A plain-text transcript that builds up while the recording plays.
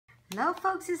Hello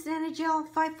folks, it's Nana Jill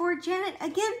 54 Janet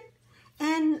again,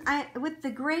 and with the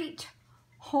great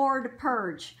Hoard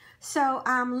Purge. So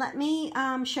let me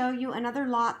show you another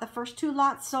lot. The first two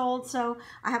lots sold, so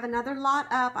I have another lot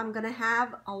up. I'm gonna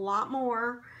have a lot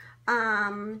more,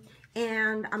 and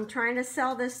I'm trying to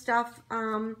sell this stuff,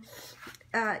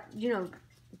 you know,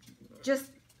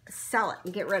 just sell it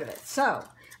and get rid of it. So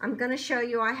I'm gonna show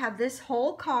you, I have this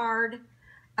whole card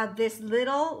of this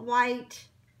little white,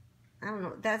 I don't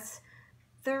know, that's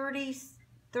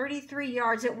 33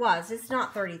 yards. It's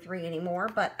not 33 anymore,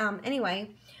 but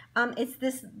anyway, it's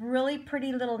this really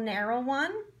pretty little narrow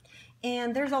one,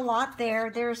 and there's a lot there.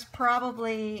 There's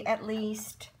probably at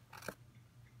least,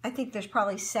 I think there's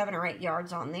probably 7 or 8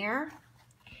 yards on there.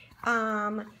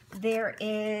 There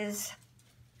is,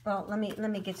 well, let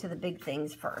me get to the big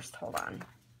things first. Hold on.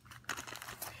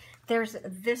 There's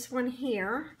this one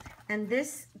here, and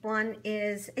this one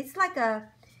is, it's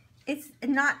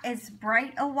not as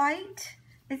bright a white.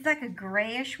 It's like a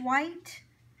grayish white.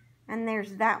 And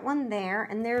there's that one there,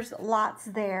 and there's lots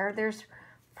there. There's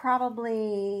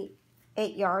probably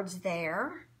 8 yards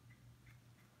there.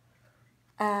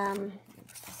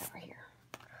 This over here.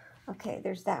 Okay,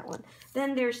 there's that one.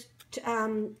 Then there's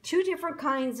 2 different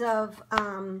kinds of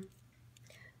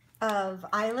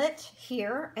eyelet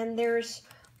here, and there's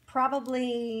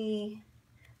probably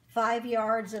 5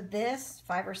 yards of this,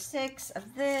 5 or 6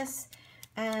 of this,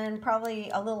 and probably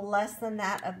a little less than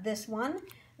that of this one.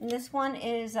 And this one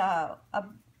is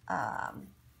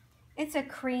it's a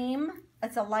cream.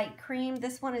 It's a light cream.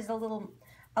 This one is a little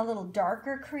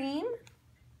darker cream.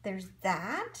 There's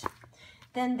that.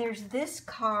 Then there's this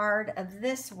card of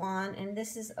this one, and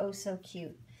this is oh so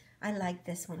cute. I like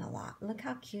this one a lot. Look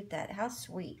how cute that. How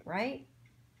sweet, right?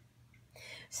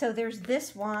 So there's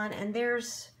this one, and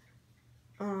there's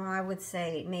I would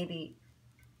say maybe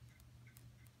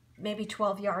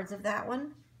 12 yards of that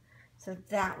one. So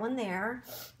that one there.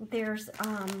 There's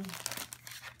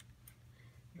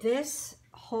this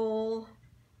whole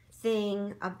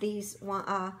thing of these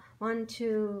one,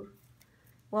 two.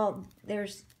 Well,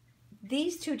 there's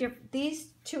these two different.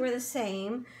 These two are the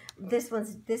same. This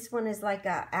one is like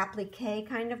a applique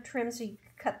kind of trim, so you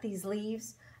cut these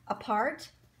leaves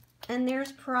apart. And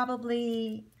there's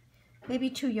probably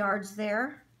maybe 2 yards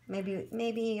there,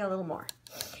 maybe a little more.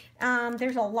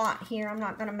 There's a lot here. I'm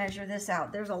not going to measure this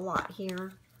out. There's a lot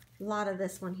here. A lot of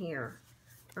this one here.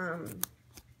 Yeah,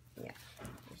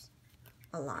 there's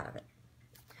a lot of it.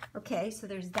 Okay, so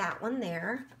there's that one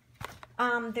there.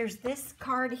 There's this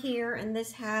card here, and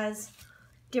this has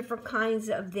different kinds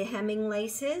of the hemming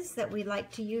laces that we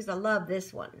like to use. I love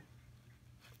this one.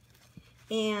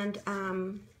 And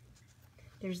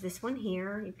there's this one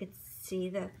here. You could see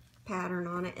the pattern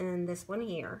on it, and then this one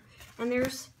here. And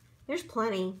there's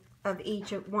plenty of each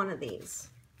one of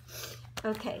these.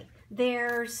 Okay,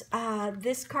 there's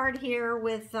this card here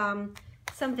with some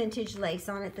vintage lace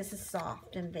on it. This is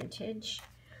soft and vintage.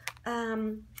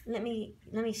 Let me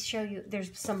show you.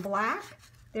 There's some black.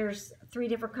 There's 3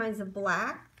 different kinds of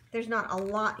black. There's not a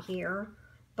lot here,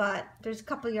 but there's a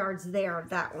couple yards there of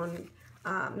that one.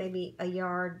 Maybe a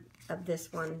yard of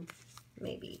this one,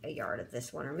 maybe a yard of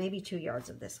this one, or maybe 2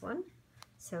 yards of this one.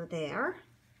 So there.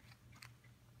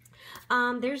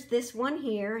 There's this one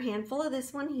here, a handful of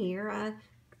this one here,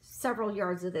 several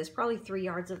yards of this, probably 3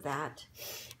 yards of that.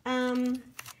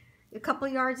 A couple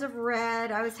yards of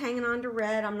red. I was hanging on to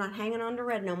red. I'm not hanging on to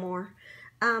red no more.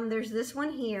 There's this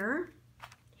one here,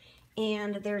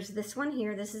 and there's this one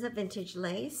here. This is a vintage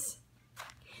lace.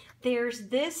 There's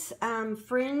this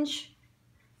fringe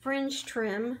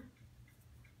trim,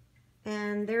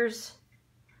 and there's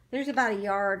about a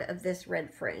yard of this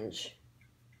red fringe.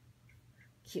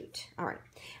 Cute. All right.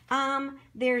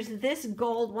 There's this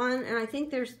gold one, and I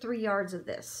think there's 3 yards of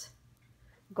this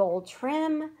gold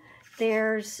trim.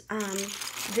 There's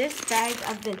this bag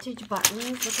of vintage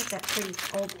buttons. Look at that pretty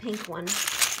old pink one.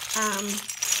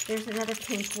 There's another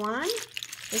pink one.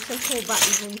 There's some cool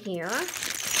buttons in here.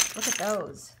 Look at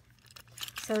those.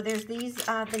 So there's these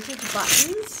vintage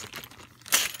buttons.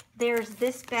 There's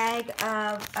this bag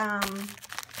of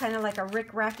kind of like a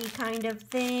rick-racky kind of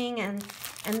thing, and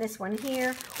this one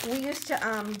here. We used to,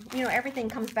 you know, everything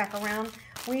comes back around.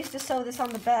 We used to sew this on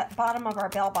the bottom of our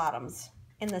bell bottoms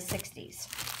in the 60s.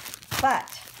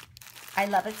 But I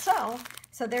love it so.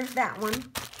 So there's that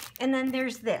one. And then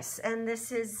there's this. And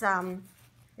this is,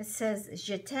 it says,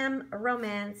 Je t'aime,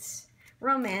 romance,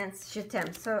 je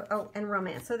t'aime. So, oh, and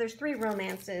romance. So there's 3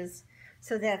 romances.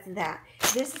 So that's that.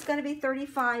 This is going to be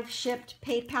 $35 shipped,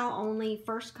 PayPal only,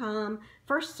 first come,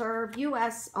 first serve,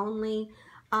 US only.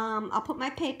 I'll put my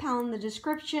PayPal in the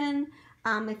description.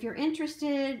 If you're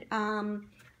interested,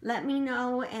 let me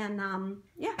know, and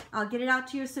yeah, I'll get it out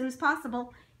to you as soon as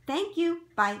possible. Thank you.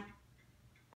 Bye.